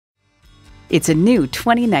It's a new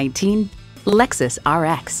 2019 Lexus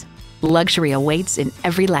RX. Luxury awaits in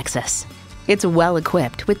every Lexus. It's well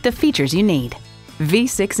equipped with the features you need.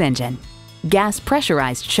 V6 engine, gas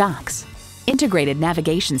pressurized shocks, integrated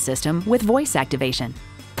navigation system with voice activation,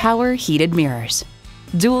 power heated mirrors,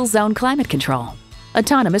 dual zone climate control,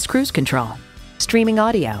 autonomous cruise control, streaming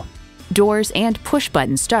audio, doors and push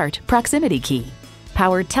button start proximity key,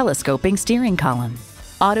 power telescoping steering column,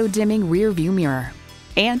 auto dimming rear view mirror,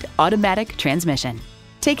 and automatic transmission.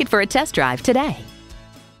 Take it for a test drive today.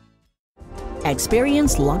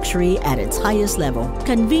 Experience luxury at its highest level.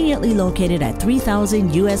 Conveniently located at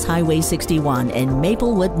 3000 US Highway 61 in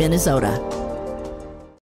Maplewood, Minnesota.